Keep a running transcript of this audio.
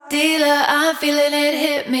dealer, I'm feeling it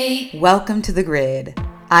hit me. Welcome to The Grid.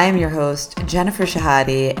 I am your host, Jennifer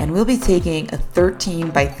Shahadi, and we'll be taking a 13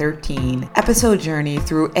 by 13 episode journey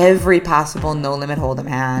through every possible no-limit hold'em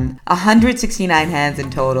hand, 169 hands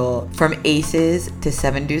in total, from aces to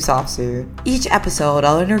 7-deuce offsuit. Each episode,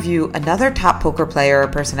 I'll interview another top poker player or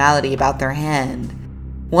personality about their hand.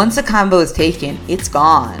 Once a combo is taken, it's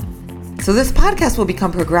gone. So this podcast will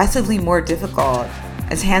become progressively more difficult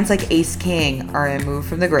as hands like ace-king are removed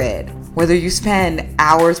from the grid. Whether you spend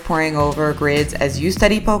hours poring over grids as you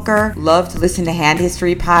study poker, love to listen to hand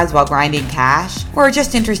history pods while grinding cash, or are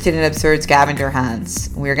just interested in absurd scavenger hunts,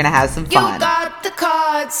 we're gonna have some fun. You got the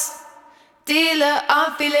cards, dealer,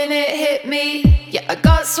 I'm feeling it hit me. Yeah, I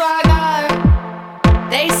got swagger.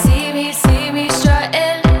 They see me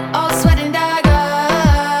strutting, all sweat and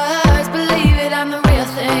daggers. Believe it, I'm the real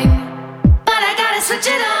thing, but I gotta switch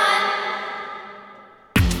it on.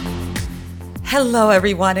 Hello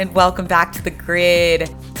everyone and welcome back to The Grid.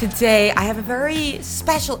 Today I have a very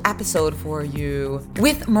special episode for you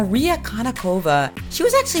with Maria Konnikova. She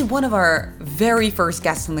was actually one of our very first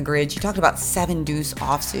guests on The Grid. She talked about 7-deuce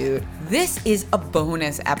offsuit. This is a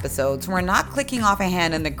bonus episode, so we're not clicking off a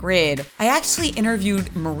hand on The Grid. I actually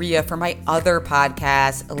interviewed Maria for my other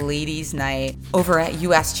podcast, Ladies Night, over at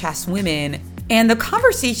US Chess Women. And the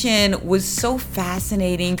conversation was so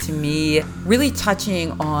fascinating to me, really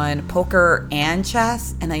touching on poker and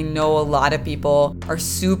chess. And I know a lot of people are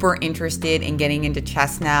super interested in getting into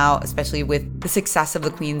chess now, especially with the success of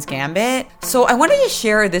the Queen's Gambit. So I wanted to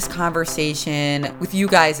share this conversation with you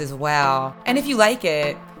guys as well. And if you like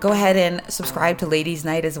it, go ahead and subscribe to Ladies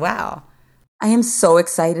Night as well. I am so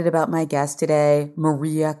excited about my guest today,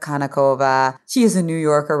 Maria Konnikova. She is a New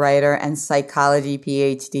Yorker writer and psychology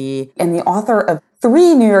PhD and the author of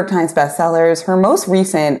 3 New York Times bestsellers. Her most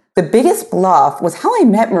recent, The Biggest Bluff, was how I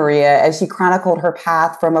met Maria as she chronicled her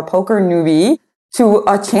path from a poker newbie to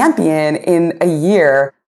a champion in a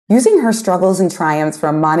year, using her struggles and triumphs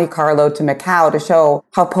from Monte Carlo to Macau to show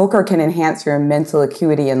how poker can enhance your mental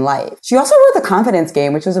acuity in life. She also wrote The Confidence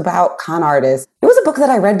Game, which was about con artists. It was a book that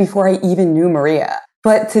I read before I even knew Maria.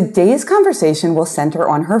 But today's conversation will center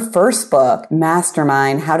on her first book,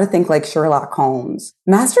 Mastermind: How to Think Like Sherlock Holmes.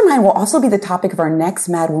 Mastermind will also be the topic of our next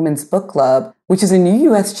Mad Women's Book Club, which is a new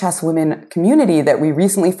U.S. chess women community that we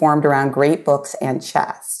recently formed around great books and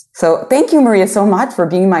chess. So thank you, Maria, so much for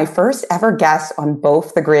being my first ever guest on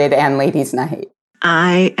both The Grid and Ladies Night.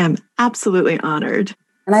 I am absolutely honored.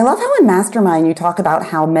 And I love how in Mastermind you talk about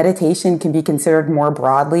how meditation can be considered more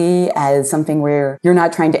broadly as something where you're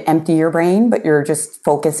not trying to empty your brain, but you're just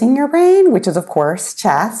focusing your brain, which is, of course,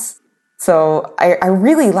 chess. So I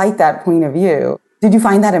really like that point of view. Did you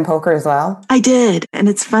find that in poker as well? I did. And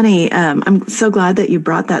it's funny. I'm so glad that you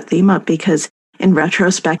brought that theme up because in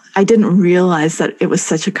retrospect, I didn't realize that it was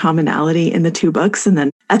such a commonality in the 2 books. And then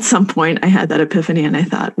at some point I had that epiphany and I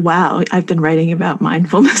thought, wow, I've been writing about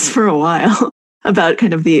mindfulness for a while, about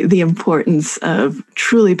kind of the importance of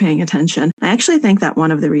truly paying attention. I actually think that one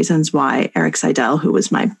of the reasons why Eric Seidel, who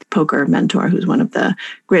was my poker mentor, who's one of the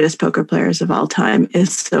greatest poker players of all time,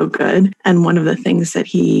 is so good. And one of the things that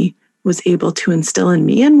he was able to instill in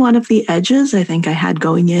me, and one of the edges I think I had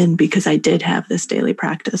going in, because I did have this daily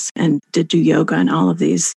practice and did do yoga and all of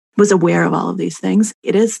these, was aware of all of these things.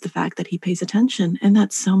 It is the fact that he pays attention, and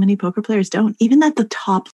that so many poker players don't. Even at the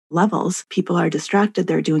top levels, people are distracted.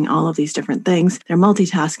 They're doing all of these different things. They're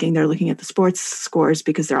multitasking. They're looking at the sports scores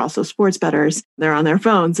because they're also sports bettors. They're on their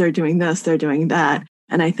phones. They're doing this. They're doing that.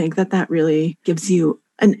 And I think that really gives you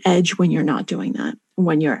an edge when you're not doing that,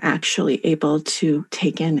 when you're actually able to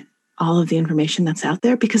take in all of the information that's out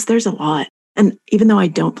there, because there's a lot. And even though I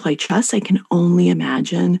don't play chess, I can only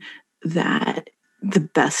imagine that the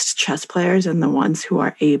best chess players and the ones who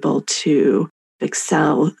are able to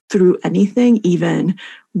excel through anything, even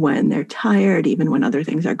when they're tired, even when other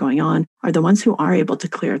things are going on, are the ones who are able to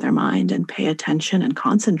clear their mind and pay attention and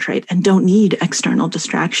concentrate and don't need external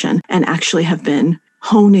distraction and actually have been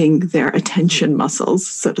honing their attention muscles,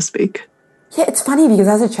 so to speak. Yeah, it's funny because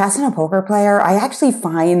as a chess and a poker player, I actually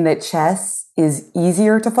find that chess is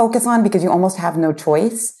easier to focus on because you almost have no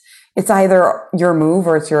choice. It's either your move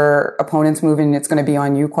or it's your opponent's move and it's going to be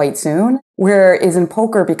on you quite soon. Whereas in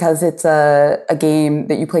poker, because it's a game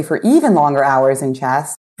that you play for even longer hours than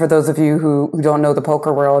chess, for those of you who don't know the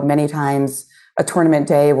poker world, many times a tournament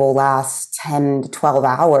day will last 10 to 12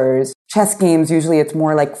 hours. Chess games, usually it's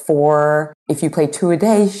more like 4. If you play 2 a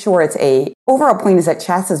day, sure, it's 8. Overall point is that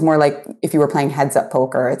chess is more like if you were playing heads-up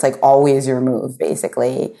poker. It's like always your move,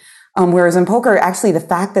 basically. Whereas in poker, actually, the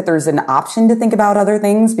fact that there's an option to think about other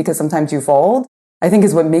things because sometimes you fold, I think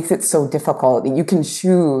is what makes it so difficult. You can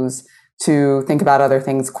choose to think about other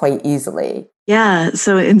things quite easily. Yeah.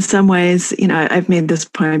 So in some ways, I've made this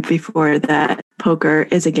point before that poker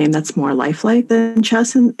is a game that's more lifelike than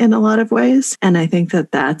chess in a lot of ways. And I think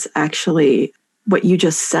that that's actually what you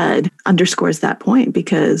just said underscores that point,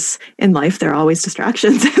 because in life, there are always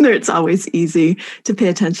distractions and it's always easy to pay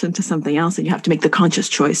attention to something else. And you have to make the conscious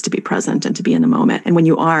choice to be present and to be in the moment. And when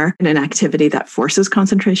you are in an activity that forces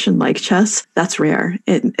concentration like chess, that's rare.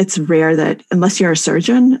 It's rare that unless you're a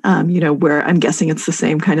surgeon, where I'm guessing it's the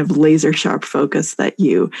same kind of laser sharp focus that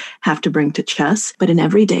you have to bring to chess. But in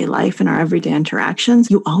everyday life, in our everyday interactions,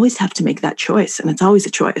 you always have to make that choice. And it's always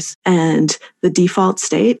a choice. And the default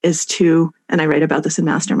state is to, and I write about this in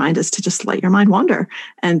Mastermind, is to just let your mind wander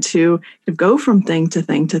and to go from thing to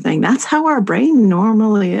thing to thing. That's how our brain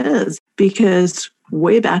normally is, because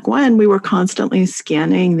way back when we were constantly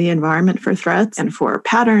scanning the environment for threats and for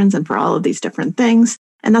patterns and for all of these different things.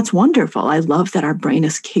 And that's wonderful. I love that our brain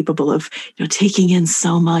is capable of taking in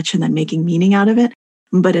so much and then making meaning out of it.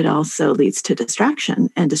 But it also leads to distraction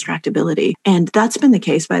and distractibility. And that's been the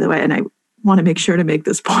case, by the way. And I want to make sure to make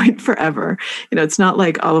this point forever. It's not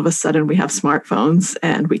like all of a sudden we have smartphones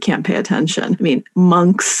and we can't pay attention. I mean,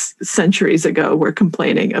 monks centuries ago were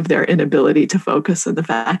complaining of their inability to focus and the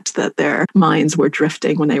fact that their minds were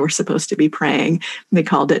drifting when they were supposed to be praying. They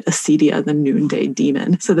called it acedia, the noonday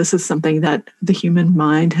demon. So this is something that the human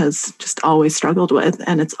mind has just always struggled with.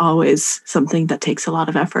 And it's always something that takes a lot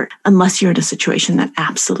of effort, unless you're in a situation that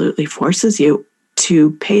absolutely forces you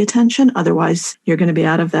to pay attention. Otherwise, you're going to be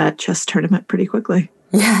out of that chess tournament pretty quickly.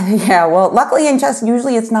 Yeah. Well, luckily in chess,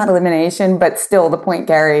 usually it's not elimination, but still the point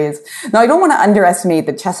carries. Now, I don't want to underestimate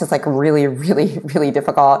that chess is like really, really, really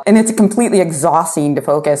difficult. And it's completely exhausting to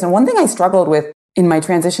focus. And one thing I struggled with in my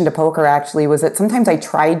transition to poker actually was that sometimes I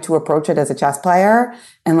tried to approach it as a chess player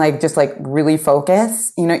and just really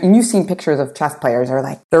focus, and you've seen pictures of chess players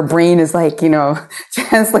are their brain is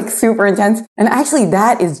just super intense. And actually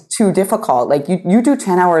that is too difficult. You do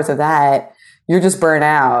 10 hours of that, you're just burnt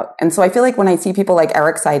out. And so I feel like when I see people like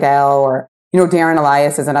Eric Seidel or, Darren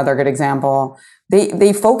Elias is another good example,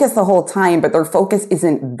 they focus the whole time, but their focus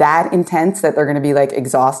isn't that intense that they're going to be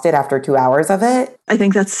exhausted after 2 hours of it. I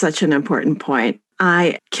think that's such an important point.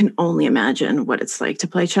 I can only imagine what it's like to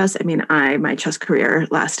play chess. I mean, my chess career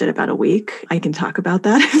lasted about a week. I can talk about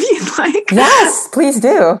that if you'd like. Yes, please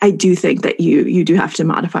do. I do think that you do have to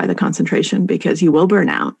modify the concentration because you will burn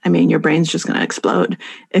out. I mean, your brain's just going to explode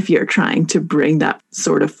if you're trying to bring that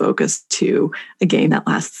sort of focus to a game that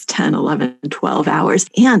lasts 10, 11, 12 hours.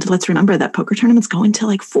 And let's remember that poker tournaments go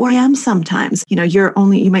until 4 a.m. sometimes. You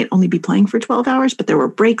might only be playing for 12 hours, but there were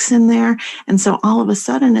breaks in there. And so all of a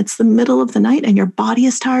sudden it's the middle of the night and your body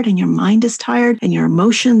is tired and your mind is tired and your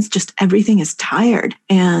emotions, just everything is tired.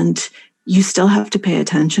 And you still have to pay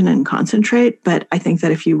attention and concentrate. But I think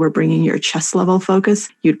that if you were bringing your chess level focus,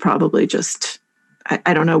 you'd probably just,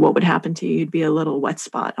 I don't know what would happen to you. You'd be a little wet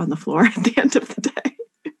spot on the floor at the end of the day.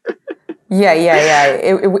 Yeah.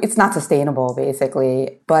 It's not sustainable,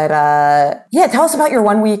 basically. But tell us about your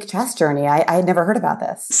 1 week chess journey. I had never heard about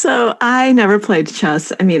this. So I never played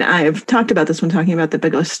chess. I mean, I've talked about this when talking about The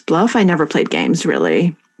Biggest Bluff. I never played games,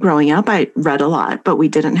 really. Growing up, I read a lot, but we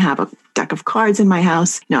didn't have a deck of cards in my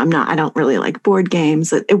house. I don't really like board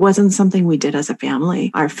games. It wasn't something we did as a family.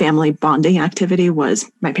 Our family bonding activity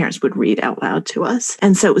was my parents would read out loud to us.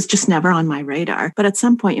 And so it was just never on my radar. But at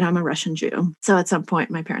some point, I'm a Russian Jew. So at some point,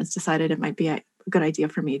 my parents decided it might be a good idea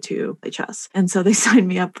for me to play chess. And so they signed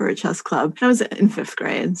me up for a chess club. I was in 5th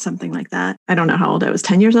grade, something like that. I don't know how old I was,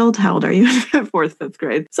 10 years old. How old are you? 4th, 5th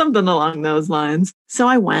grade, something along those lines. So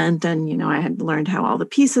I went and, I had learned how all the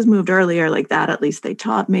pieces moved earlier like that. At least they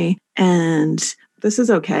taught me. And this is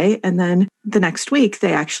okay. And then the next week,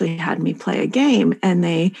 they actually had me play a game and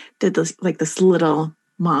they did this little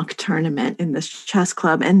mock tournament in this chess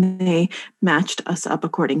club and they matched us up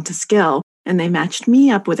according to skill. And they matched me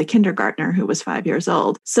up with a kindergartner who was 5 years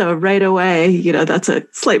old. So right away, that's a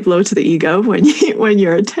slight blow to the ego when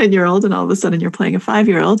you're a 10-year-old and all of a sudden you're playing a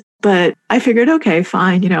 5-year-old. But I figured, okay,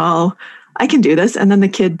 fine, I can do this. And then the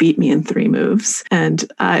kid beat me in 3 moves.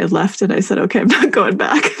 And I left and I said, okay, I'm not going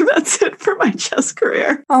back. That's it for my chess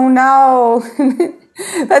career. Oh, no.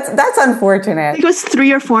 That's unfortunate. I think it was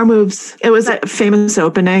 3 or 4 moves. It was a famous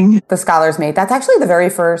opening. The Scholar's Mate. That's actually the very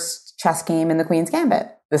first chess game in the Queen's Gambit.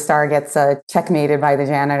 The star gets checkmated by the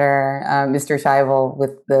janitor, Mr. Scheibel,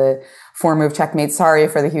 with the 4-move checkmate. Sorry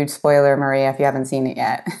for the huge spoiler, Maria, if you haven't seen it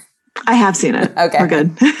yet. I have seen it. Okay. We're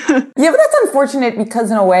good. Yeah, but that's unfortunate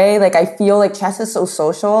because in a way, I feel like chess is so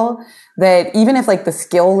social that even if like the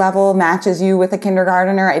skill level matches you with a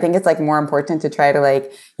kindergartner, I think it's like more important to try to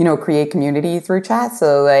like, create community through chess.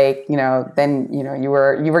 So like, then, you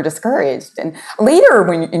were discouraged. And later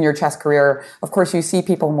when in your chess career, of course, you see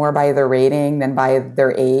people more by their rating than by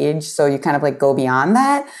their age. So you kind of like go beyond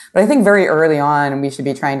that. But I think very early on, we should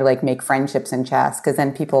be trying to like make friendships in chess because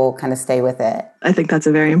then people kind of stay with it. I think that's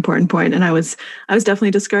a very important point. And I was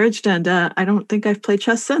definitely discouraged, and I don't think I've played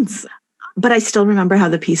chess since. But I still remember how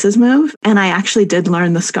the pieces move. And I actually did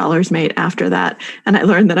learn the scholar's mate after that. And I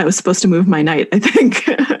learned that I was supposed to move my knight, I think.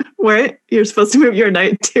 Where you're supposed to move your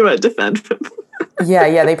knight to defend.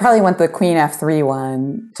 Yeah. They probably want the queen F3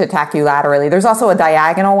 one to attack you laterally. There's also a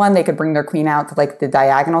diagonal one. They could bring their queen out to like the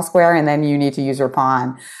diagonal square, and then you need to use your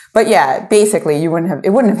pawn. But yeah, basically it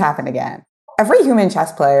wouldn't have happened again. Every human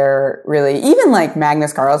chess player, really, even like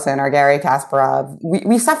Magnus Carlsen or Garry Kasparov,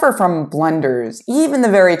 we suffer from blunders, even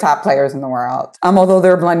the very top players in the world. Although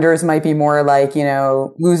their blunders might be more like,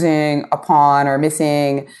 losing a pawn or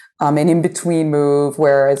missing an in-between move,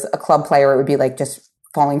 whereas a club player, it would be like just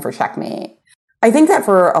falling for checkmate. I think that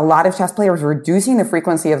for a lot of chess players, reducing the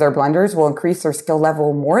frequency of their blunders will increase their skill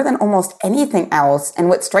level more than almost anything else. And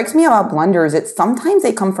what strikes me about blunders, it's sometimes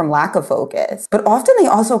they come from lack of focus, but often they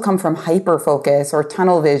also come from hyper-focus or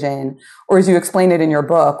tunnel vision, or as you explain it in your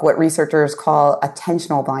book, what researchers call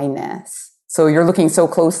attentional blindness. So you're looking so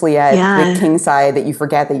closely at the king side that you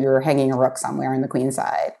forget that you're hanging a rook somewhere on the queen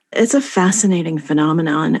side. It's a fascinating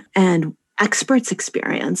phenomenon, and experts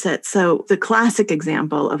experience it. So the classic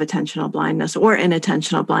example of attentional blindness or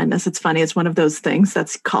inattentional blindness, it's funny, it's one of those things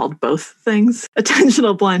that's called both things,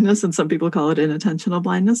 attentional blindness, and some people call it inattentional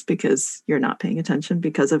blindness because you're not paying attention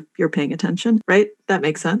because of you're paying attention, right? That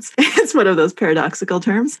makes sense. It's one of those paradoxical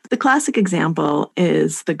terms. The classic example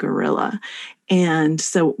is the gorilla. And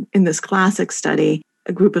so in this classic study,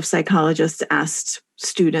 a group of psychologists asked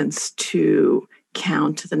students to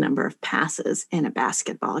count the number of passes in a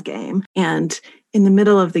basketball game. And in the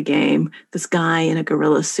middle of the game, this guy in a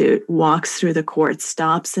gorilla suit walks through the court,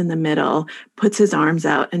 stops in the middle, puts his arms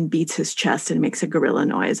out and beats his chest and makes a gorilla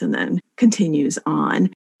noise and then continues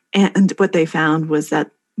on. And what they found was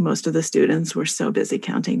that most of the students were so busy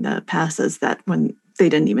counting the passes that when they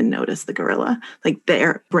didn't even notice the gorilla, like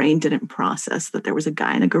their brain didn't process that there was a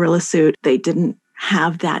guy in a gorilla suit. They didn't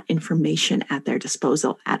have that information at their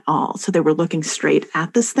disposal at all. So they were looking straight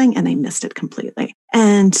at this thing and they missed it completely.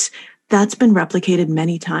 And that's been replicated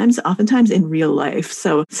many times, oftentimes in real life.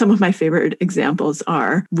 So some of my favorite examples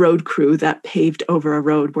are road crew that paved over a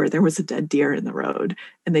road where there was a dead deer in the road,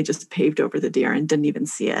 and they just paved over the deer and didn't even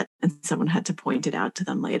see it. And someone had to point it out to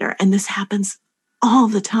them later. And this happens all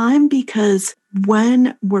the time because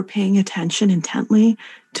when we're paying attention intently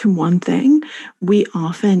to one thing, we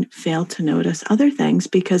often fail to notice other things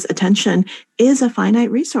because attention is a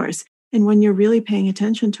finite resource. And when you're really paying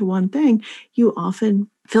attention to one thing, you often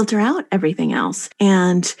filter out everything else.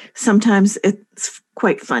 And sometimes it's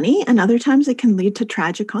quite funny, and other times it can lead to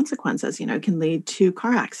tragic consequences. It can lead to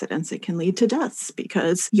car accidents. It can lead to deaths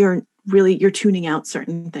because you're tuning out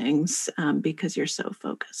certain things because you're so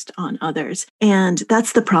focused on others. And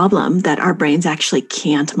that's the problem, that our brains actually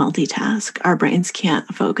can't multitask. Our brains can't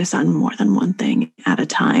focus on more than one thing at a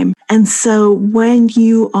time. And so when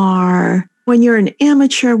you're an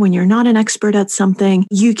amateur, when you're not an expert at something,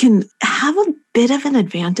 you can have a bit of an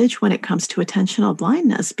advantage when it comes to attentional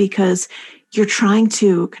blindness because you're trying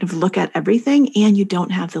to kind of look at everything and you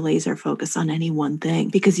don't have the laser focus on any one thing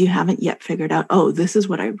because you haven't yet figured out, oh, this is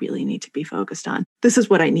what I really need to be focused on. This is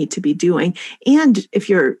what I need to be doing. And if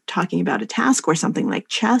you're talking about a task or something like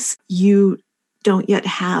chess, you don't yet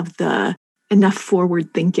have enough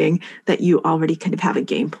forward thinking that you already kind of have a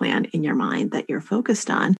game plan in your mind that you're focused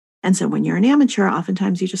on. And so when you're an amateur,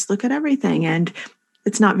 oftentimes you just look at everything and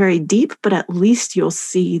it's not very deep, but at least you'll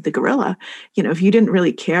see the gorilla. If you didn't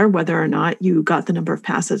really care whether or not you got the number of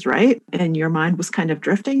passes right and your mind was kind of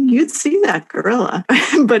drifting, you'd see that gorilla.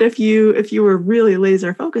 But if you were really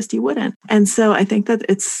laser focused, you wouldn't. And so I think that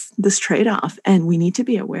it's this trade-off, and we need to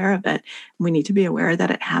be aware of it. We need to be aware that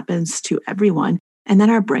it happens to everyone. And then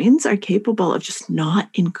our brains are capable of just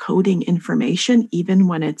not encoding information, even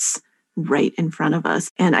when it's right in front of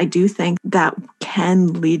us. And I do think that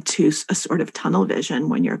can lead to a sort of tunnel vision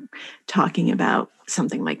when you're talking about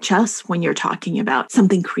something like chess, when you're talking about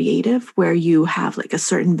something creative where you have like a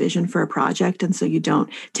certain vision for a project. And so you don't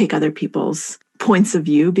take other people's points of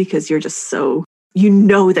view because you're just so,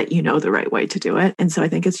 that you know the right way to do it. And so I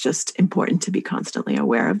think it's just important to be constantly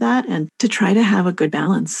aware of that and to try to have a good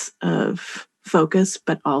balance of focus,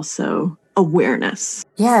 but also awareness.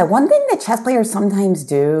 Yeah, one thing that chess players sometimes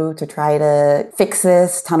do to try to fix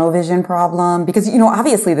this tunnel vision problem, because,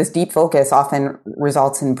 obviously this deep focus often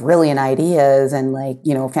results in brilliant ideas and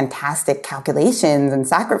fantastic calculations and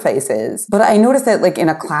sacrifices. But I noticed that in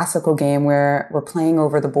a classical game where we're playing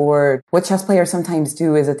over the board, what chess players sometimes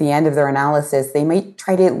do is at the end of their analysis, they might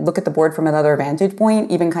try to look at the board from another vantage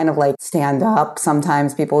point, even kind of stand up.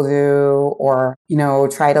 Sometimes people do, or,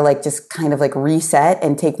 try to just kind of reset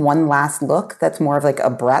and take one last look that's more of a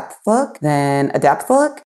breadth look than a depth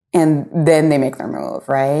look. And then they make their move,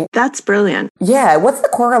 right? That's brilliant. Yeah. What's the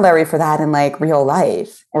corollary for that in real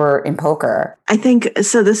life or in poker? I think,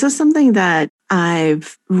 so this is something that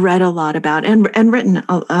I've read a lot about and written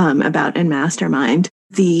about in Mastermind,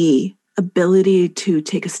 the ability to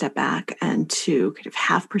take a step back and to kind of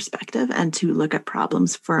have perspective and to look at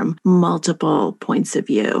problems from multiple points of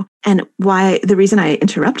view. And the reason I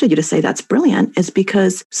interrupted you to say that's brilliant is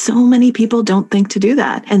because so many people don't think to do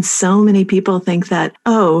that. And so many people think that,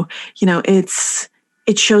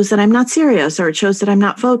 it shows that I'm not serious, or it shows that I'm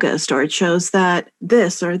not focused, or it shows that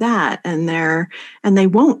this or that. And they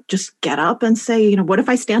won't just get up and say, what if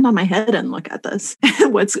I stand on my head and look at this?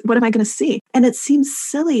 What am I going to see? And it seems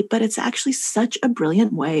silly, but it's actually such a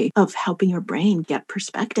brilliant way of helping your brain get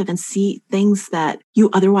perspective and see things that you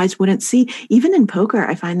otherwise wouldn't see. Even in poker,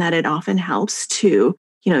 I find that it often helps to,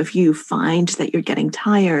 if you find that you're getting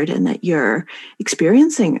tired and that you're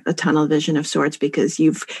experiencing a tunnel vision of sorts because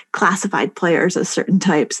you've classified players as certain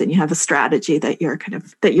types and you have a strategy that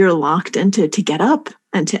you're locked into, to get up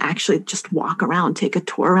and to actually just walk around, take a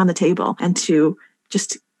tour around the table, and to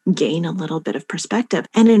just gain a little bit of perspective.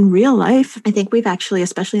 And in real life, I think we've actually,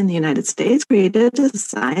 especially in the United States, created a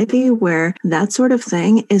society where that sort of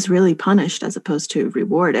thing is really punished as opposed to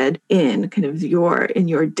rewarded in kind of in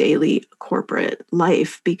your daily corporate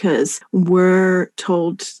life, because we're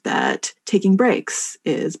told that taking breaks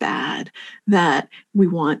is bad, that we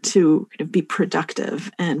want to kind of be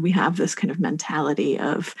productive. And we have this kind of mentality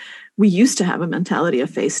of, we used to have a mentality of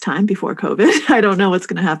FaceTime before COVID. I don't know what's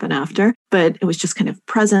going to happen after, but it was just kind of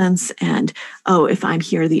presence. And, if I'm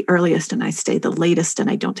here the earliest and I stay the latest and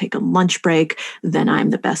I don't take a lunch break, then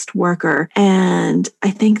I'm the best worker. And I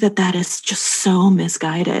think that that is just so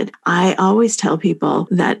misguided. I always tell people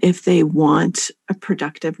that if they want a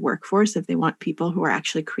productive workforce, if they want people who are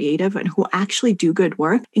actually creative and who actually do good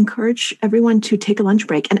work, encourage everyone to take a lunch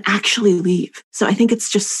break and actually leave. So I think it's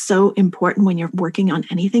just so important when you're working on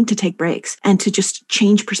anything to take breaks and to just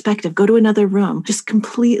change perspective, go to another room, just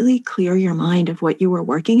completely clear your mind of what you were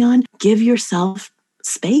working on, give yourself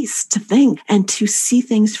space to think and to see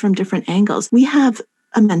things from different angles. We have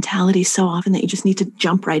a mentality so often that you just need to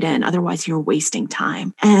jump right in. Otherwise, you're wasting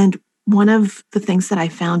time. And one of the things that I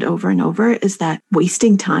found over and over is that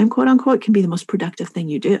wasting time, quote unquote, can be the most productive thing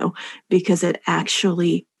you do, because it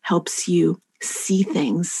actually helps you see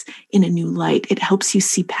things in a new light. It helps you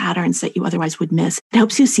see patterns that you otherwise would miss. It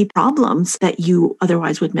helps you see problems that you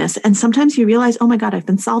otherwise would miss. And sometimes you realize, oh my God, I've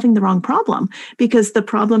been solving the wrong problem, because the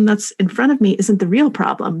problem that's in front of me isn't the real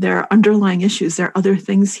problem. There are underlying issues. There are other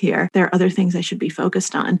things here. There are other things I should be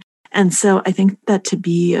focused on. And so I think that to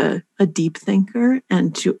be a deep thinker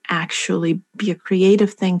and to actually be a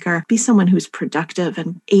creative thinker, be someone who's productive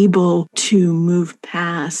and able to move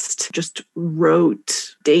past just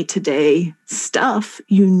rote day-to-day stuff,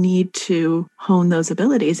 you need to hone those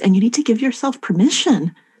abilities, and you need to give yourself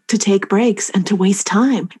permission to take breaks and to waste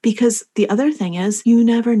time. Because the other thing is, you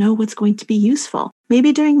never know what's going to be useful.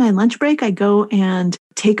 Maybe during my lunch break, I go and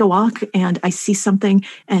take a walk and I see something,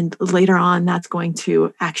 and later on that's going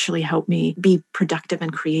to actually help me be productive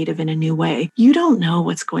and creative in a new way. You don't know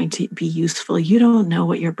what's going to be useful. You don't know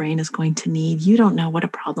what your brain is going to need. You don't know what a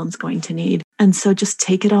problem's going to need. And so just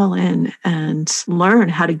take it all in and learn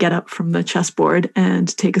how to get up from the chessboard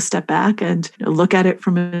and take a step back and look at it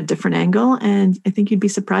from a different angle. And I think you'd be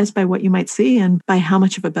surprised by what you might see and by how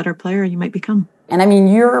much of a better player you might become. And I mean,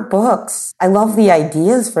 your books, I love the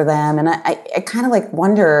ideas for them. And I kind of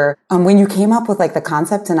wonder, when you came up with the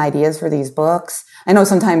concepts and ideas for these books, I know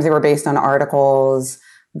sometimes they were based on articles,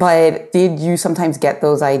 but did you sometimes get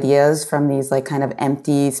those ideas from these kind of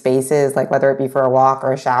empty spaces, whether it be for a walk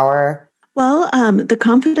or a shower? Well, the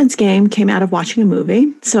confidence game came out of watching a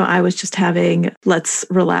movie. So I was just having let's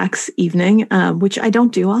relax evening, which I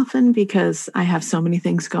don't do often because I have so many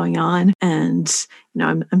things going on. And,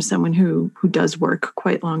 I'm someone who does work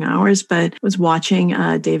quite long hours, but was watching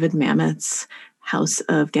David Mamet's House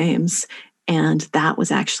of Games. And that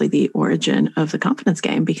was actually the origin of the confidence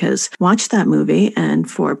game, because watch that movie. And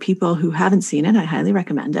for people who haven't seen it, I highly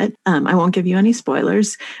recommend it. I won't give you any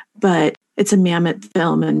spoilers, but it's a Mamet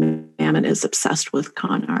film, and Mamet is obsessed with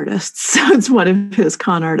con artists. So it's one of his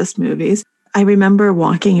con artist movies. I remember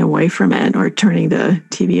walking away from it or turning the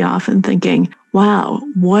TV off and thinking, wow,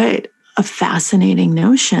 what a fascinating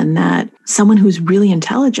notion that someone who's really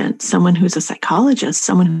intelligent, someone who's a psychologist,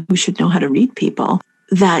 someone who should know how to read people,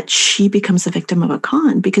 that she becomes a victim of a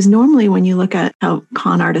con. Because normally when you look at how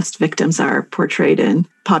con artist victims are portrayed in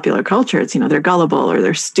popular culture, it's, they're gullible or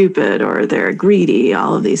they're stupid or they're greedy,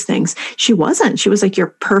 all of these things. She wasn't. She was like your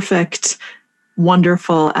perfect,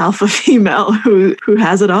 wonderful alpha female who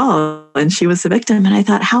has it all. And she was the victim. And I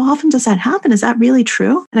thought, how often does that happen? Is that really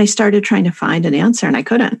true? And I started trying to find an answer and I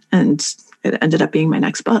couldn't. And it ended up being my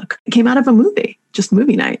next book. It came out of a movie, just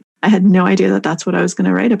movie night. I had no idea that that's what I was going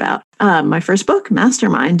to write about. My first book,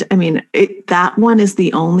 Mastermind, that one is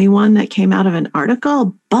the only one that came out of an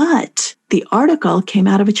article, but the article came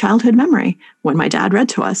out of a childhood memory when my dad read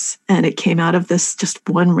to us. And it came out of this just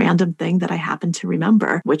one random thing that I happened to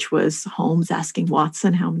remember, which was Holmes asking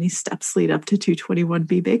Watson how many steps lead up to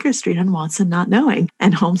 221B Baker Street, and Watson not knowing.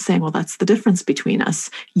 And Holmes saying, well, that's the difference between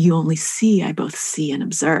us. You only see, I both see and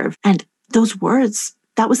observe. And those words,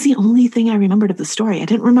 that was the only thing I remembered of the story. I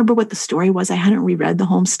didn't remember what the story was. I hadn't reread the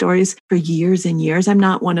Holmes stories for years and years. I'm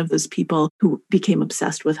not one of those people who became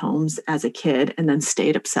obsessed with Holmes as a kid and then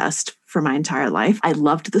stayed obsessed for my entire life. I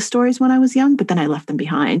loved the stories when I was young, but then I left them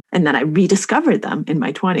behind. And then I rediscovered them in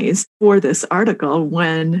my 20s for this article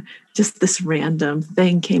when just this random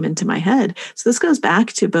thing came into my head. So this goes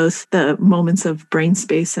back to both the moments of brain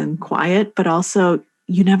space and quiet, but also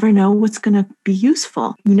you never know what's going to be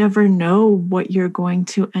useful. You never know what you're going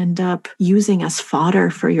to end up using as fodder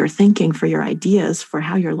for your thinking, for your ideas, for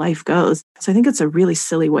how your life goes. So I think it's a really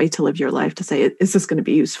silly way to live your life to say, is this going to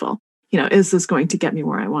be useful? Is this going to get me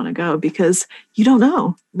where I want to go? Because you don't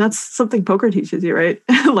know. That's something poker teaches you, right?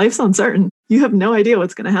 Life's uncertain. You have no idea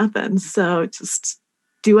what's going to happen. So just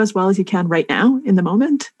do as well as you can right now in the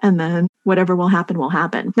moment, and then whatever will happen will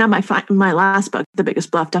happen. Now, my last book, The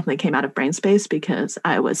Biggest Bluff, definitely came out of brain space because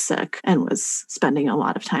I was sick and was spending a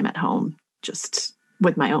lot of time at home just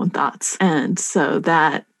with my own thoughts. And so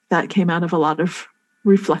that came out of a lot of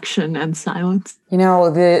reflection and silence.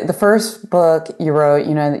 The first book you wrote,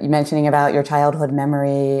 you mentioning about your childhood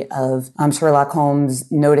memory of Sherlock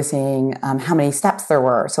Holmes noticing how many steps there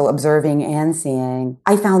were, so observing and seeing.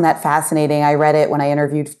 I found that fascinating. I read it when I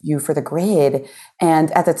interviewed you for The Grid. And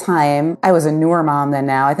at the time, I was a newer mom than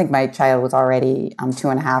now. I think my child was already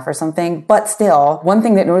 2.5 or something. But still, one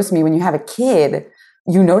thing that noticed me when you have a kid,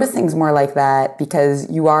 you notice things more like that because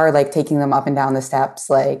you are like taking them up and down the steps,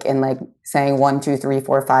 and saying 1, 2, 3,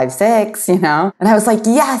 4, 5, 6, And I was like,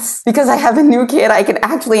 yes, because I have a new kid, I can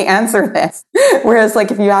actually answer this. Whereas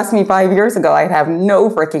if you asked me 5 years ago, I'd have no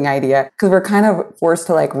freaking idea, because we're kind of forced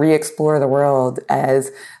to re-explore the world as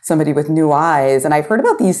somebody with new eyes. And I've heard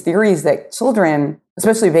about these theories that children,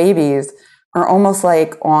 especially babies, are almost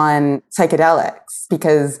on psychedelics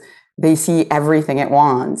because they see everything at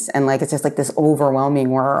once. And it's just this overwhelming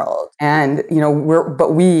world. And,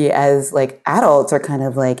 but we as adults are kind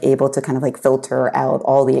of able to filter out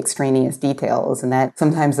all the extraneous details, and that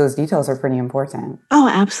sometimes those details are pretty important. Oh,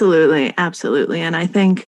 absolutely. Absolutely. And I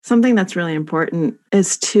think something that's really important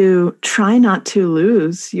is to try not to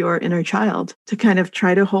lose your inner child, to kind of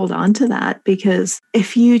try to hold on to that. Because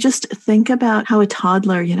if you just think about how a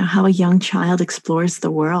toddler, how a young child explores the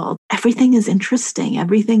world, everything is interesting.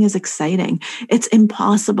 Everything is exciting. It's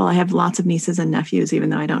impossible. I have lots of nieces and nephews, even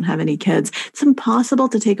though I don't have any kids. It's impossible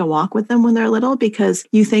to take a walk with them when they're little because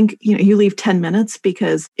you think, you leave 10 minutes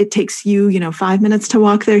because it takes you, 5 minutes to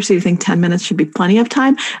walk there. So you think 10 minutes should be plenty of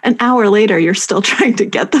time. An hour later, you're still trying to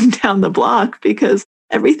get them down the block because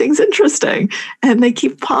everything's interesting and they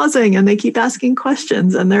keep pausing and they keep asking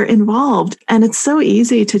questions and they're involved. And it's so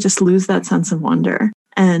easy to just lose that sense of wonder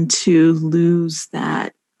and to lose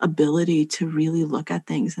that ability to really look at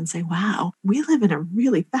things and say, wow, we live in a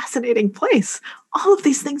really fascinating place. All of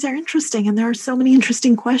these things are interesting and there are so many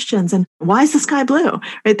interesting questions. And why is the sky blue?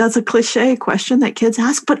 Right? That's a cliche question that kids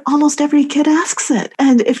ask, but almost every kid asks it.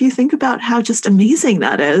 And if you think about how just amazing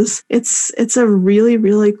that is, it's a really,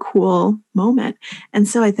 really cool moment. And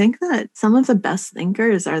so I think that some of the best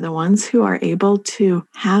thinkers are the ones who are able to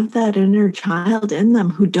have that inner child in them,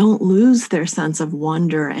 who don't lose their sense of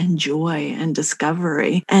wonder and joy and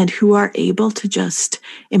discovery, and who are able to just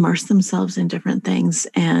immerse themselves in different things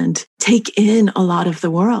and take in a lot of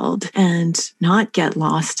the world and not get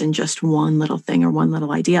lost in just one little thing or one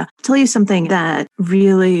little idea. I'll tell you something that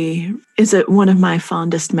really is one of my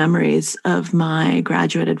fondest memories of my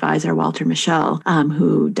graduate advisor, Walter Michel,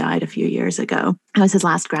 who died a few years ago. I was his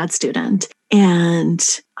last grad student. And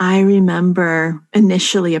I remember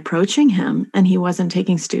initially approaching him, and he wasn't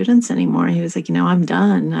taking students anymore. He was like, I'm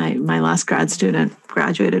done. My last grad student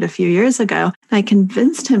graduated a few years ago. I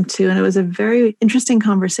convinced him to, and it was a very interesting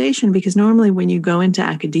conversation because normally when you go into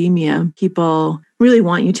academia, people really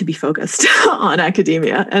want you to be focused on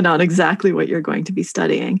academia and on exactly what you're going to be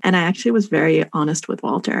studying. And I actually was very honest with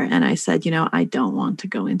Walter. And I said, I don't want to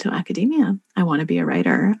go into academia. I want to be a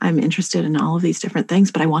writer. I'm interested in all of these different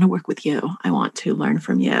things, but I want to work with you. I want to learn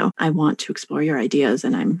from you. I want to explore your ideas.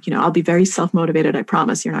 And I'll be very self-motivated. I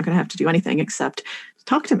promise you're not going to have to do anything except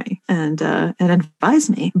talk to me and advise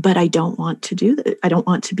me, but I don't want to do that. I don't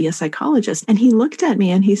want to be a psychologist. And he looked at me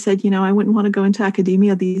and he said, I wouldn't want to go into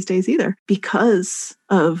academia these days either because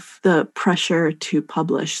of the pressure to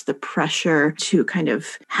publish, the pressure to kind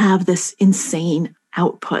of have this insane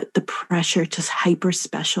output, the pressure to hyper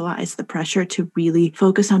specialize, the pressure to really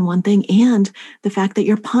focus on one thing, and the fact that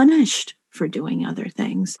you're punished for doing other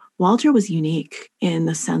things. Walter was unique in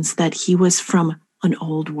the sense that he was from an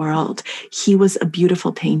old world. He was a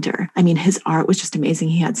beautiful painter. I mean, his art was just amazing.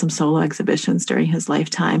 He had some solo exhibitions during his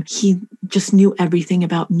lifetime. He just knew everything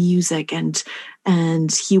about music, and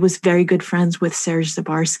he was very good friends with Serge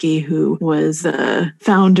Zabarsky, who was the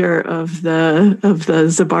founder of the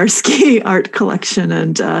Zabarsky art collection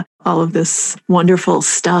and all of this wonderful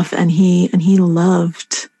stuff. And he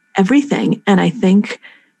loved everything. And I think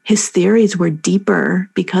his theories were deeper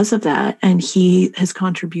because of that. And his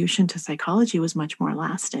contribution to psychology was much more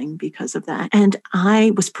lasting because of that. And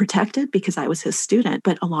I was protected because I was his student,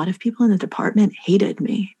 but a lot of people in the department hated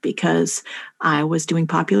me because I was doing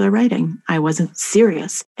popular writing. I wasn't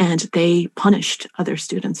serious. And they punished other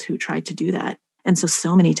students who tried to do that. And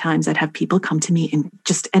so many times I'd have people come to me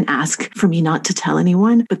and ask for me not to tell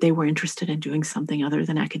anyone, but they were interested in doing something other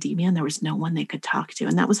than academia, and there was no one they could talk to.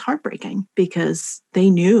 And that was heartbreaking because they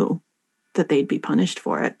knew that they'd be punished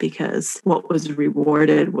for it, because what was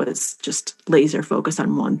rewarded was just laser focus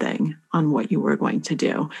on one thing, on what you were going to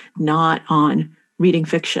do, not on reading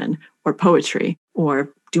fiction or poetry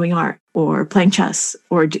or doing art or playing chess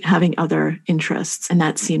or having other interests. And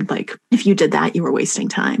that seemed like if you did that, you were wasting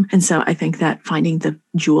time. And so I think that finding the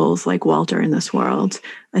jewels like Walter in this world,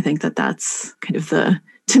 I think that that's kind of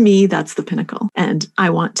to me, that's the pinnacle. And I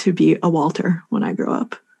want to be a Walter when I grow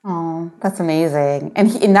up. Oh, that's amazing.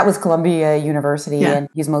 And that was Columbia University, Yeah. And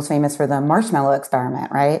he's most famous for the marshmallow experiment,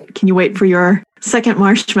 right? Can you wait for your second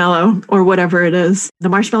marshmallow or whatever it is? The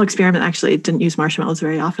marshmallow experiment actually didn't use marshmallows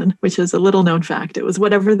very often, which is a little known fact. It was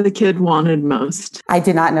whatever the kid wanted most. I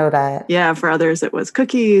did not know that. Yeah, for others it was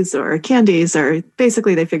cookies or candies, or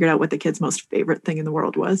basically they figured out what the kid's most favorite thing in the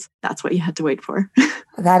world was. That's what you had to wait for.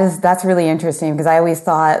 That's really interesting, because I always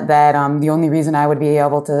thought that the only reason I would be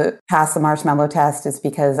able to pass the marshmallow test is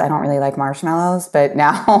because I don't really like marshmallows. But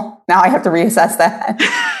now I have to reassess that.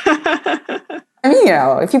 I mean,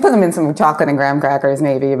 if you put them in some chocolate and graham crackers,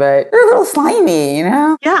 maybe, but they're a little slimy,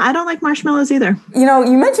 Yeah, I don't like marshmallows either.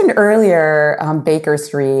 You mentioned earlier Baker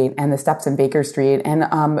Street and the steps in Baker Street. And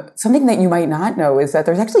something that you might not know is that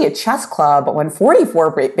there's actually a chess club on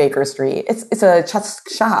 44 Baker Street. It's a chess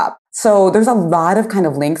shop. So there's a lot of kind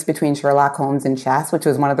of links between Sherlock Holmes and chess, which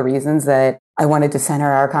was one of the reasons that I wanted to center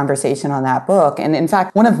our conversation on that book. And in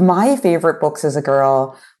fact, one of my favorite books as a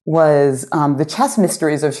girl was The Chess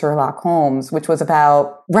Mysteries of Sherlock Holmes, which was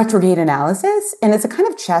about retrograde analysis. And it's a kind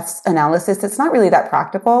of chess analysis that's not really that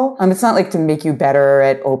practical. It's not like to make you better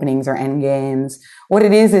at openings or endgames. What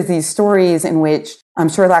it is these stories in which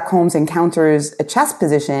Sherlock Holmes encounters a chess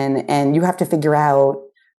position, and you have to figure out,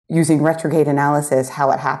 using retrograde analysis,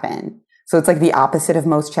 how it happened. So it's like the opposite of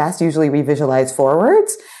most chess. Usually we visualize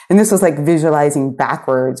forwards. And this was like visualizing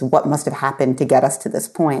backwards what must have happened to get us to this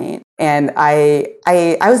point. And I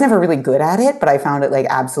was never really good at it, but I found it like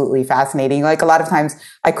absolutely fascinating. Like a lot of times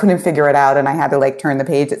I couldn't figure it out, and I had to like turn the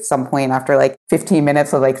page at some point after like 15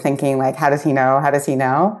 minutes of like thinking like, how does he know? How does he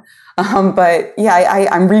know? But yeah,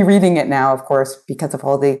 I'm rereading it now, of course, because of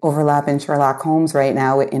all the overlap in Sherlock Holmes right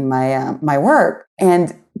now in my work.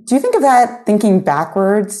 And do you think of that thinking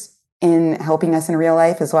backwards in helping us in real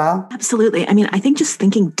life as well? Absolutely. I mean, I think just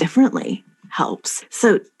thinking differently helps.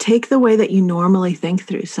 So take the way that you normally think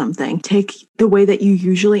through something, take the way that you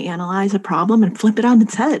usually analyze a problem and flip it on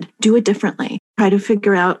its head. Do it differently. Try to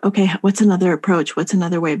figure out, okay, what's another approach? What's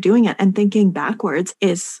another way of doing it? And thinking backwards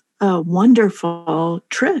is a wonderful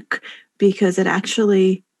trick, because it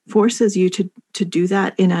actually forces you to to do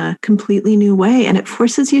that in a completely new way. And it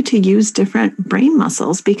forces you to use different brain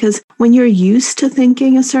muscles, because when you're used to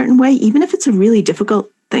thinking a certain way, even if it's a really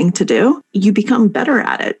difficult thing to do, you become better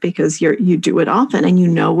at it because you do it often, and you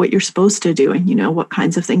know what you're supposed to do, and you know what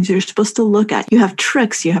kinds of things you're supposed to look at. You have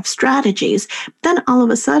tricks, you have strategies. Then all of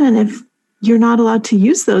a sudden, if you're not allowed to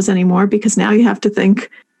use those anymore because now you have to think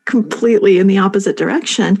completely in the opposite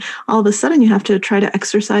direction, all of a sudden you have to try to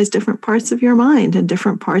exercise different parts of your mind and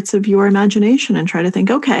different parts of your imagination and try to think,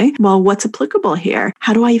 okay, well, what's applicable here?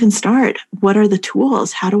 How do I even start? What are the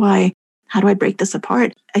tools? How do I break this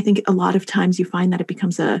apart? I think a lot of times you find that it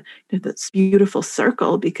becomes this beautiful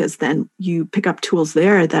circle, because then you pick up tools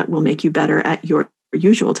there that will make you better at your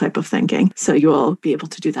usual type of thinking. So you'll be able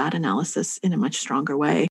to do that analysis in a much stronger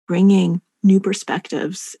way. Bringing new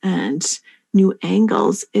perspectives and new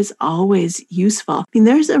angles is always useful. I mean,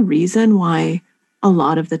 there's a reason why a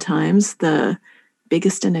lot of the times the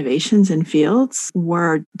biggest innovations in fields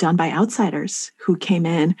were done by outsiders who came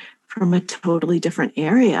in from a totally different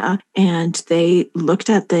area, and they looked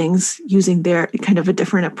at things using their kind of a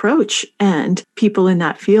different approach. And people in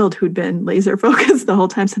that field who'd been laser focused the whole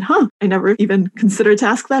time said, I never even considered to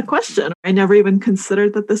ask that question. I never even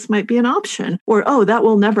considered that this might be an option. Or, oh, that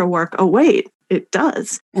will never work. Oh, wait, it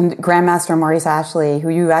does. And Grandmaster Maurice Ashley, who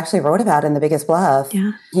you actually wrote about in The Biggest Bluff,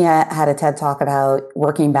 he had a TED talk about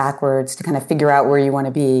working backwards to kind of figure out where you want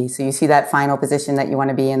to be. So you see that final position that you want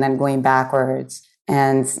to be and then going backwards.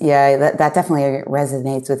 And yeah, that definitely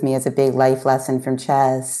resonates with me as a big life lesson from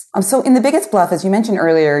chess. So in The Biggest Bluff, as you mentioned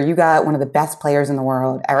earlier, you got one of the best players in the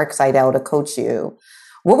world, Eric Seidel, to coach you.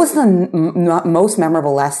 What was the most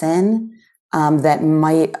memorable lesson that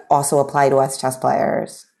might also apply to us chess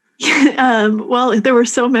players? Well, there were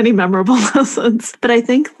so many memorable lessons, but I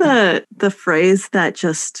think the phrase that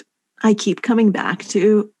just I keep coming back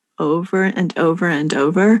to over and over and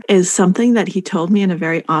over is something that he told me in a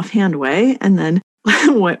very offhand way. And then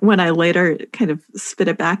when I later kind of spit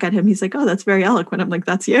it back at him, he's like, oh, that's very eloquent. I'm like,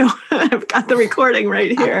 that's you. I've got the recording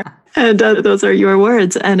right here. And those are your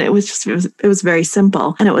words. And it was very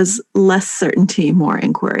simple. And it was less certainty, more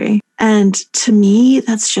inquiry. And to me,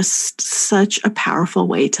 that's just such a powerful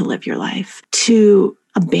way to live your life, to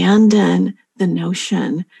abandon the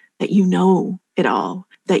notion that you know it all,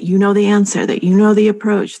 that you know the answer, that you know the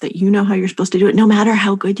approach, that you know how you're supposed to do it, no matter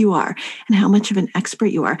how good you are and how much of an expert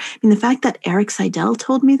you are. I mean, the fact that Eric Seidel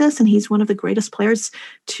told me this, and he's one of the greatest players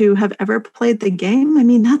to have ever played the game, I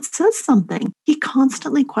mean, that says something. He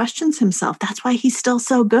constantly questions himself. That's why he's still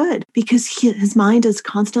so good, because his mind is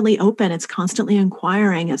constantly open. It's constantly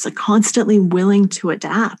inquiring. It's constantly willing to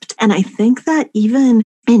adapt. And I think that even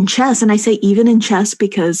in chess, and I say even in chess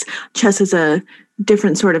because chess is a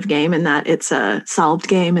different sort of game in that it's a solved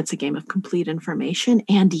game. It's a game of complete information.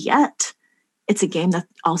 And yet it's a game that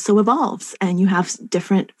also evolves. And you have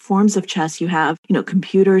different forms of chess. You have,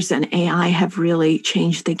 computers and AI have really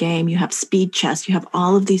changed the game. You have speed chess. You have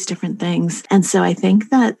all of these different things. And so I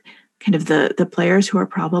think that kind of the players who are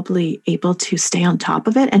probably able to stay on top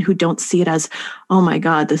of it and who don't see it as, oh my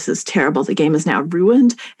God, this is terrible, the game is now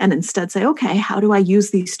ruined, and instead say, okay, how do I use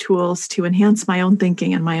these tools to enhance my own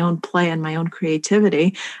thinking and my own play and my own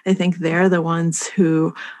creativity? I think they're the ones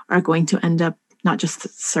who are going to end up not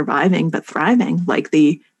just surviving, but thriving, like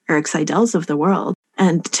the Eric Seidels of the world.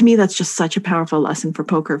 And to me, that's just such a powerful lesson for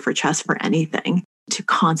poker, for chess, for anything, to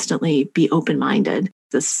constantly be open-minded.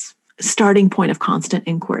 This starting point of constant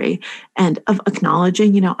inquiry and of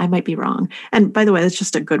acknowledging, I might be wrong. And by the way, that's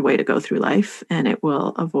just a good way to go through life, and it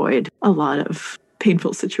will avoid a lot of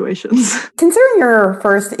painful situations. Considering your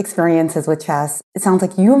first experiences with chess, it sounds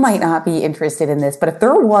like you might not be interested in this, but if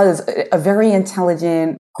there was a very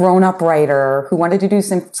intelligent grown-up writer who wanted to do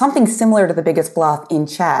something similar to The Biggest Bluff in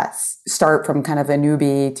chess, start from kind of a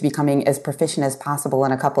newbie to becoming as proficient as possible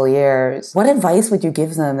in a couple of years, what advice would you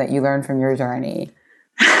give them that you learned from your journey?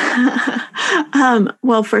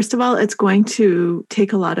 Well, first of all, it's going to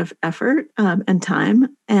take a lot of effort and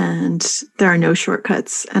time, and there are no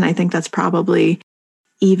shortcuts. And I think that's probably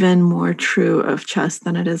even more true of chess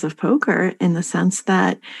than it is of poker, in the sense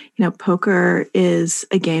that, poker is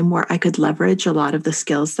a game where I could leverage a lot of the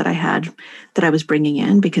skills that I had, that I was bringing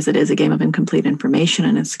in, because it is a game of incomplete information,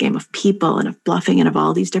 and it's a game of people and of bluffing and of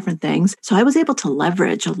all these different things. So I was able to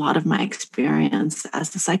leverage a lot of my experience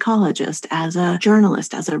as a psychologist, as a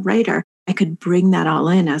journalist, as a writer. I could bring that all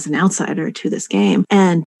in as an outsider to this game.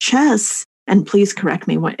 And chess, and please correct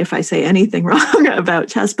me if I say anything wrong about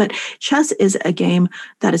chess, but chess is a game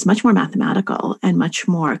that is much more mathematical and much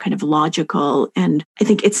more kind of logical. And I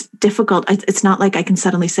think it's difficult. It's not like I can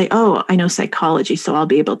suddenly say, oh, I know psychology, so I'll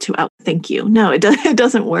be able to outthink you. No, it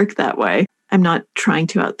doesn't work that way. I'm not trying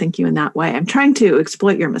to outthink you in that way. I'm trying to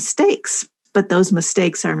exploit your mistakes, but those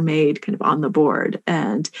mistakes are made kind of on the board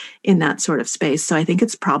and in that sort of space. So I think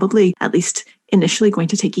it's probably, at least initially, going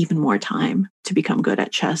to take even more time to become good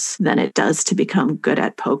at chess than it does to become good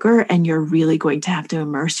at poker. And you're really going to have to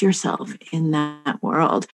immerse yourself in that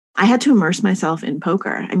world. I had to immerse myself in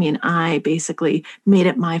poker. I mean, I basically made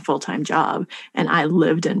it my full-time job and I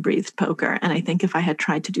lived and breathed poker. And I think if I had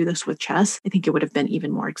tried to do this with chess, I think it would have been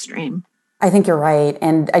even more extreme. I think you're right.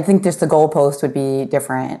 And I think just the goalpost would be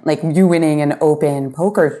different. Like you winning an open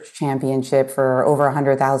poker championship for over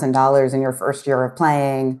 $100,000 in your first year of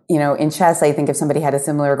playing. You know, in chess, I think if somebody had a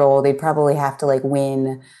similar goal, they'd probably have to like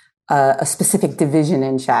win a specific division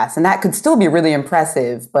in chess. And that could still be really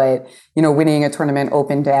impressive, but, you know, winning a tournament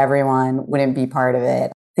open to everyone wouldn't be part of it.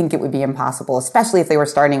 I think it would be impossible, especially if they were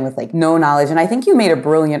starting with like no knowledge. And I think you made a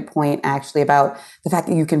brilliant point actually about the fact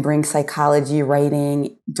that you can bring psychology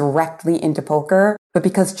writing directly into poker. But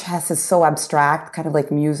because chess is so abstract, kind of like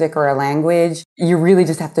music or a language, you really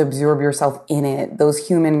just have to absorb yourself in it. Those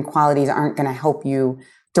human qualities aren't going to help you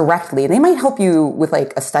directly. They might help you with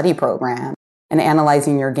like a study program and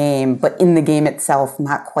analyzing your game, but in the game itself,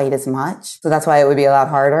 not quite as much. So that's why it would be a lot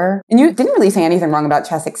harder. And you didn't really say anything wrong about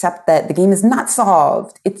chess, except that the game is not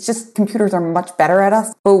solved. It's just computers are much better at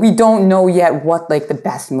us, but we don't know yet what like the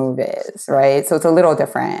best move is, right? So it's a little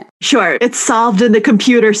different. Sure. It's solved in the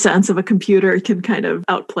computer sense of a computer can kind of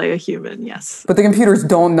outplay a human, yes. But the computers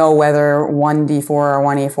don't know whether 1d4 or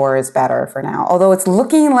 1e4 is better for now. Although it's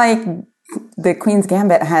looking like the Queen's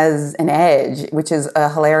Gambit has an edge, which is a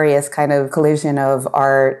hilarious kind of collision of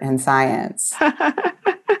art and science.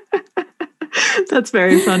 That's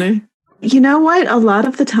very funny. You know what? A lot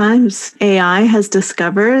of the times AI has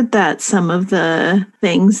discovered that some of the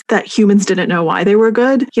things that humans didn't know why they were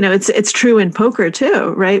good, you know, it's true in poker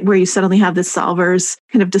too, right? Where you suddenly have the solvers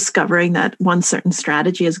kind of discovering that one certain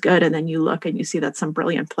strategy is good. And then you look and you see that some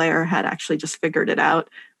brilliant player had actually just figured it out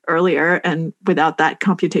earlier, and without that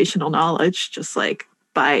computational knowledge, just like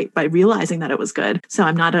by realizing that it was good. So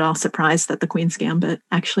I'm not at all surprised that the Queen's Gambit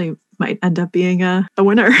actually might end up being a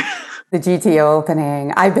winner. The GTO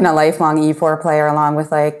opening. I've been a lifelong E4 player along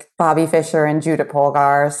with like Bobby Fischer and Judith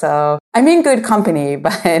Polgar. So I'm in good company,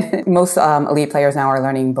 but most elite players now are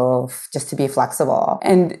learning both just to be flexible.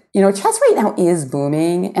 And, you know, chess right now is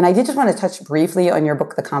booming. And I did just want to touch briefly on your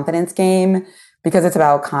book, The Confidence Game, because it's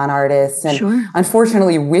about con artists. And sure.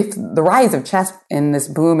 Unfortunately, with the rise of chess in this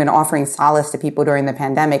boom and offering solace to people during the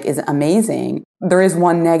pandemic is amazing. There is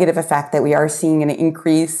one negative effect that we are seeing an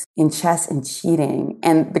increase in chess and cheating.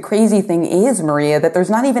 And the crazy thing is, Maria, that there's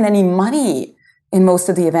not even any money in most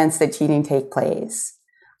of the events that cheating take place.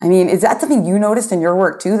 I mean, is that something you noticed in your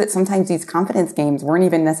work too, that sometimes these confidence games weren't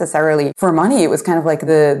even necessarily for money? It was kind of like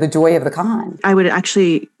the joy of the con. I would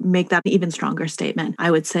actually make that an even stronger statement. I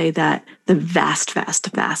would say that the vast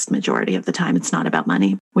majority of the time, it's not about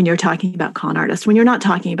money. When you're talking about con artists, when you're not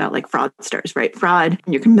talking about like fraudsters, right? Fraud,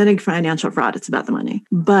 when you're committing financial fraud, it's about the money.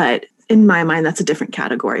 But in my mind, that's a different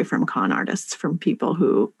category from con artists, from people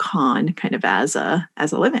who con kind of as a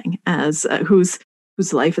living, as whose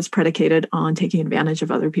life is predicated on taking advantage of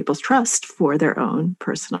other people's trust for their own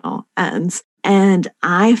personal ends. And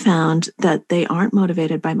I found that they aren't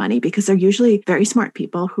motivated by money because they're usually very smart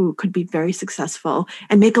people who could be very successful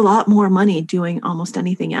and make a lot more money doing almost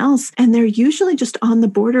anything else. And they're usually just on the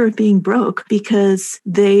border of being broke because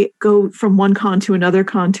they go from one con to another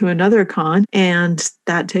con to another con, and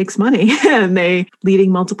that takes money. And they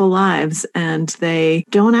leading multiple lives, and they're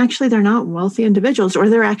not wealthy individuals, or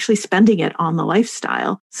they're actually spending it on the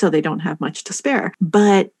lifestyle, so they don't have much to spare.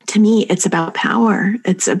 But to me, it's about power.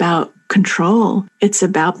 It's about control. It's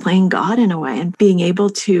about playing God in a way and being able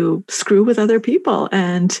to screw with other people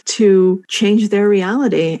and to change their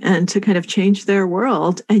reality and to kind of change their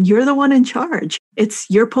world. And you're the one in charge.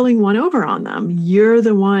 You're pulling one over on them. You're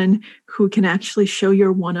the one who can actually show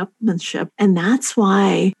your one-upmanship. And that's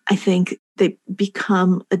why I think they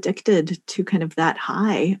become addicted to kind of that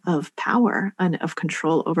high of power and of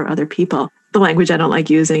control over other people. The language I don't like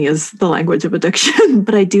using is the language of addiction,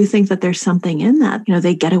 but I do think that there's something in that. You know,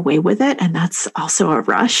 they get away with it, and that's also a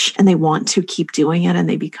rush, and they want to keep doing it, and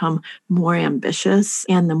they become more ambitious.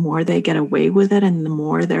 And the more they get away with it, and the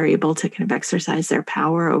more they're able to kind of exercise their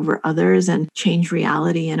power over others and change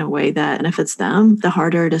reality in a way that benefits them, the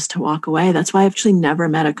harder it is to walk away. That's why I've actually never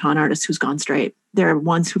met a con artist who's gone straight. They're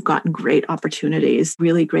ones who've gotten great opportunities,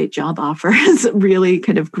 really great job offers, really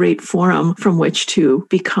kind of great forum from which to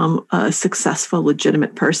become a successful,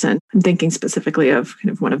 legitimate person. I'm thinking specifically of kind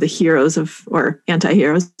of one of the heroes of, or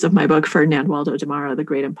anti-heroes of my book, Ferdinand Waldo Demaro, the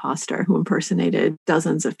great imposter, who impersonated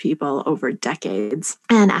dozens of people over decades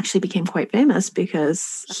and actually became quite famous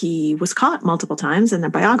because he was caught multiple times, and a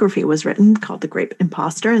biography was written called The Great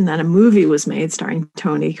Imposter, and then a movie was made starring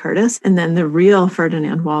Tony Curtis, and then the real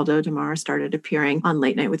Ferdinand Waldo Demaro started appearing on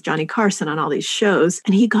Late Night with Johnny Carson on all these shows,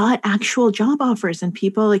 and he got actual job offers, and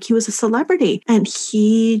people, like, he was a celebrity, and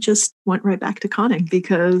he just went right back to conning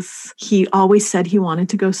because he always said he wanted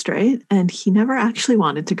to go straight, and he never actually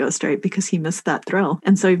wanted to go straight because he missed that thrill.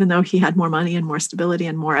 And so even though he had more money and more stability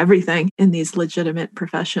and more everything in these legitimate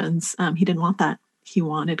professions, he didn't want that. He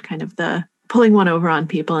wanted kind of the pulling one over on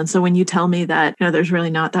people. And so when you tell me that, there's really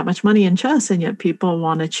not that much money in chess and yet people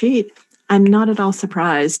want to cheat, I'm not at all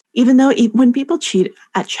surprised. Even though when people cheat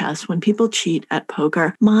at chess, when people cheat at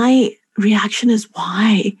poker, my reaction is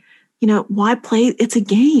why? Why play? It's a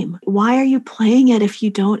game. Why are you playing it if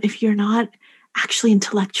you're not actually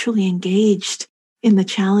intellectually engaged in the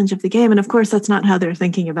challenge of the game? And of course, that's not how they're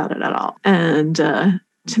thinking about it at all. And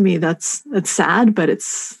to me, it's sad, but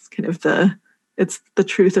it's kind of it's the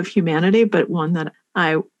truth of humanity, but one that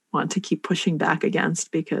I want to keep pushing back against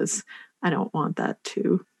because I don't want that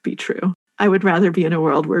to be true. I would rather be in a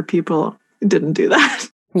world where people didn't do that.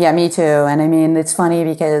 Yeah, me too. And I mean, it's funny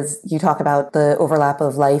because you talk about the overlap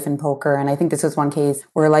of life and poker. And I think this is one case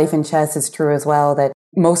where life and chess is true as well, that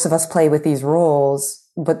most of us play with these rules,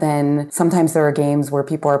 but then sometimes there are games where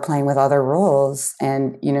people are playing with other rules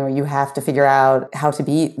and, you have to figure out how to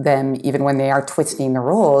beat them even when they are twisting the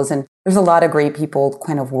rules. And there's a lot of great people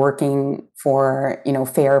kind of working for,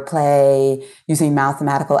 fair play, using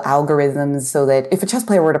mathematical algorithms so that if a chess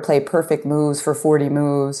player were to play perfect moves for 40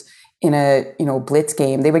 moves in a, blitz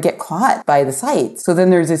game, they would get caught by the site. So then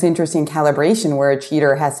there's this interesting calibration where a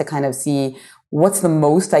cheater has to kind of see what's the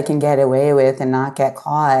most I can get away with and not get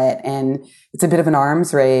caught. And it's a bit of an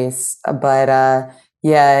arms race, but,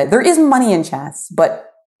 yeah, there is money in chess, but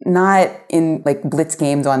not in like blitz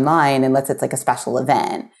games online unless it's like a special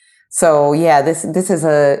event. So yeah, this is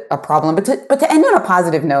a problem. But to end on a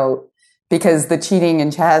positive note, because the cheating in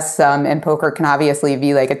chess and poker can obviously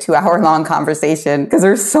be like a 2-hour long conversation because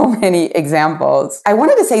there's so many examples. I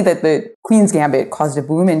wanted to say that the Queen's Gambit caused a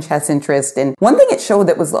boom in chess interest. And one thing it showed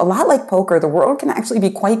that was a lot like poker, the world can actually be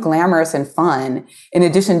quite glamorous and fun in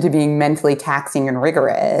addition to being mentally taxing and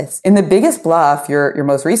rigorous. In The Biggest Bluff, your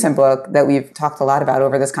most recent book that we've talked a lot about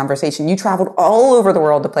over this conversation, you traveled all over the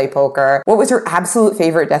world to play poker. What was your absolute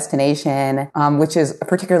favorite destination, which is a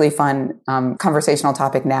particularly fun conversational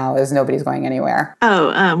topic now as nobody's going anywhere?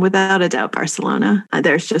 Without a doubt, Barcelona.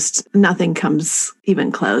 There's just nothing comes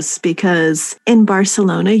even close because in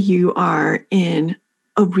Barcelona, you are in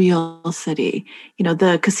a real city.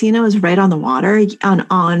 The casino is right on the water.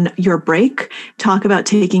 On your break, talk about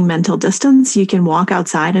taking mental distance. You can walk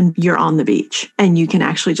outside and you're on the beach and you can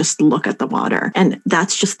actually just look at the water. And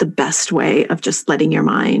that's just the best way of just letting your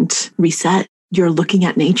mind reset. You're looking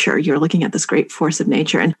at nature. You're looking at this great force of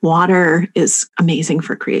nature. And water is amazing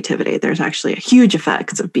for creativity. There's actually a huge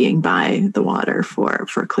effect of being by the water for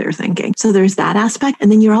clear thinking. So there's that aspect. And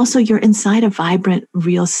then you're inside a vibrant,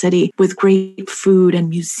 real city with great food and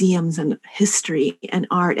museums and history and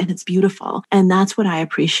art. And it's beautiful. And that's what I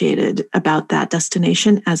appreciated about that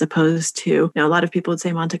destination as opposed to, a lot of people would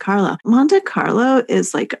say Monte Carlo. Monte Carlo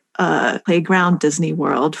is like a playground Disney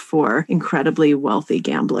World for incredibly wealthy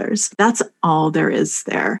gamblers. That's all there is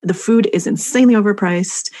there. The food is insanely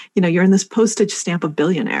overpriced. You're in this postage stamp of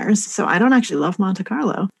billionaires. So I don't actually love Monte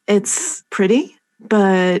Carlo. It's pretty,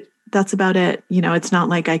 but that's about it. It's not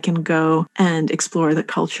like I can go and explore the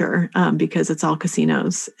culture because it's all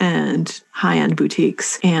casinos and high-end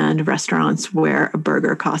boutiques and restaurants where a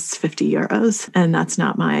burger costs 50 euros. And that's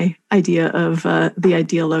not my idea of the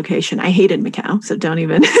ideal location. I hated Macau, so don't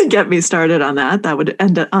even get me started on that. That would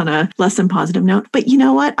end up on a less than positive note. But you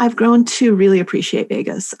know what? I've grown to really appreciate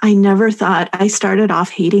Vegas. I never thought I started off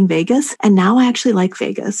hating Vegas, and now I actually like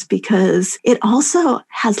Vegas because it also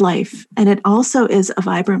has life and it also is a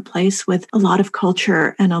vibrant place with a lot of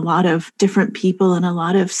culture and a lot of different people and a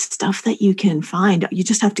lot of stuff that you can find. You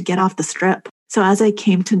just have to get off the strip. So as I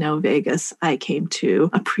came to know Vegas, I came to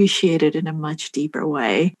appreciate it in a much deeper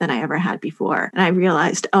way than I ever had before. And I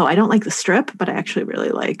realized, I don't like the strip, but I actually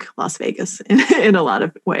really like Las Vegas in a lot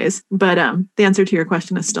of ways. But the answer to your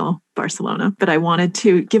question is still Barcelona. But I wanted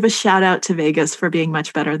to give a shout out to Vegas for being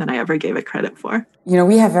much better than I ever gave it credit for.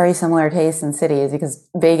 We have very similar tastes in cities because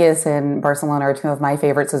Vegas and Barcelona are two of my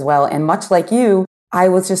favorites as well. And much like you, I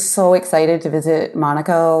was just so excited to visit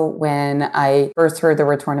Monaco when I first heard there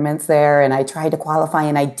were tournaments there, and I tried to qualify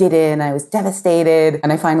and I didn't. I was devastated,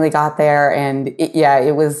 and I finally got there, and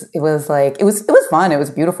it was fun. It was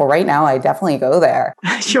beautiful. Right now, I definitely go there.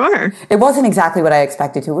 Sure. It wasn't exactly what I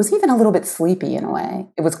expected to. It was even a little bit sleepy in a way.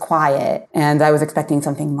 It was quiet, and I was expecting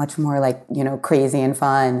something much more like, crazy and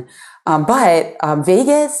fun. But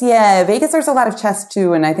Vegas, there's a lot of chess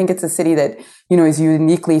too. And I think it's a city that, is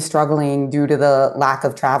uniquely struggling due to the lack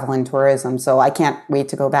of travel and tourism. So I can't wait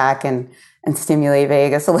to go back and stimulate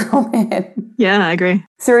Vegas a little bit. Yeah, I agree.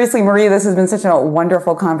 Seriously, Maria, this has been such a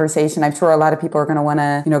wonderful conversation. I'm sure a lot of people are going to want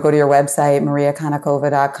to, go to your website,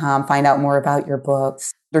 mariakonnikova.com, find out more about your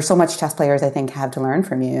books. There's so much chess players, I think, have to learn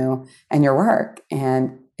from you and your work.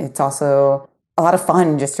 And it's also a lot of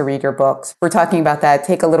fun just to read your books. We're talking about that.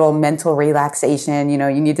 Take a little mental relaxation. You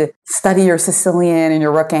need to study your Sicilian and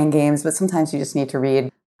your rook endgames, but sometimes you just need to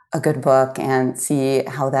read a good book and see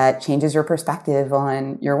how that changes your perspective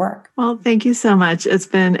on your work. Well, thank you so much. It's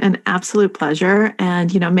been an absolute pleasure.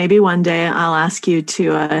 And, maybe one day I'll ask you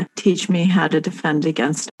to teach me how to defend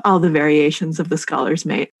against all the variations of the scholar's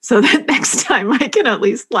mate so that next time I can at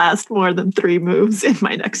least last more than 3 moves in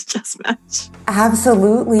my next chess match.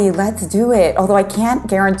 Absolutely. Let's do it. Although I can't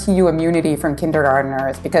guarantee you immunity from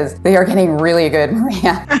kindergartners because they are getting really good,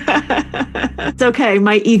 Maria. It's okay.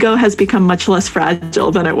 My ego has become much less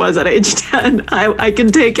fragile than it was at age 10. I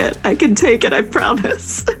can take it. I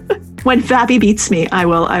promise. When Fabi beats me, I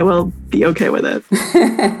will be okay with it.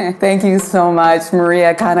 Thank you so much,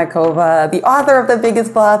 Maria Konnikova, the author of The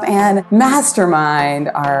Biggest Bluff and Mastermind,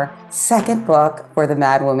 our second book for the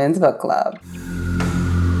Mad Women's Book Club.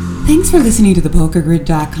 Thanks for listening to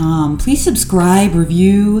thepokergrid.com. Please subscribe,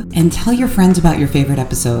 review, and tell your friends about your favorite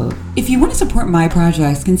episode. If you want to support my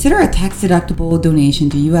projects, consider a tax-deductible donation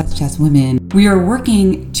to U.S. Chess Women. We are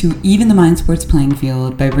working to even the mind sports playing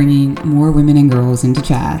field by bringing more women and girls into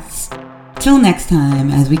chess. Till next time,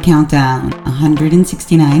 as we count down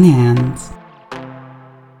 169 hands.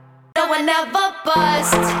 No one ever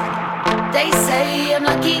bust. They say I'm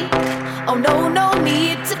lucky. Oh no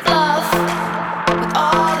need to bluff. With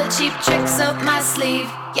all the cheap tricks up my sleeve.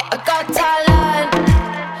 Yeah, I got talent.